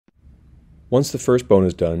Once the first bone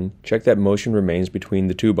is done, check that motion remains between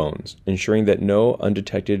the two bones, ensuring that no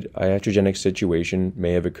undetected iatrogenic situation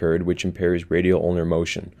may have occurred which impairs radial ulnar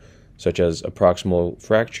motion, such as a proximal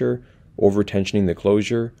fracture, over-tensioning the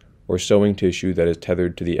closure, or sewing tissue that is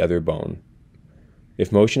tethered to the other bone.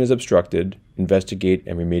 If motion is obstructed, investigate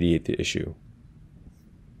and remediate the issue.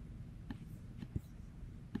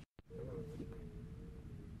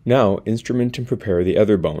 Now, instrument and prepare the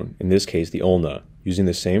other bone, in this case the ulna, using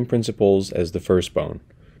the same principles as the first bone.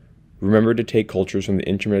 Remember to take cultures from the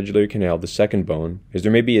intermedullary canal of the second bone, as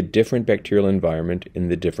there may be a different bacterial environment in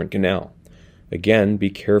the different canal. Again, be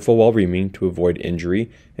careful while reaming to avoid injury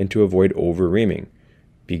and to avoid over-reaming.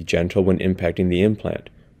 Be gentle when impacting the implant.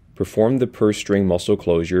 Perform the purse string muscle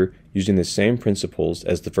closure using the same principles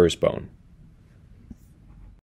as the first bone.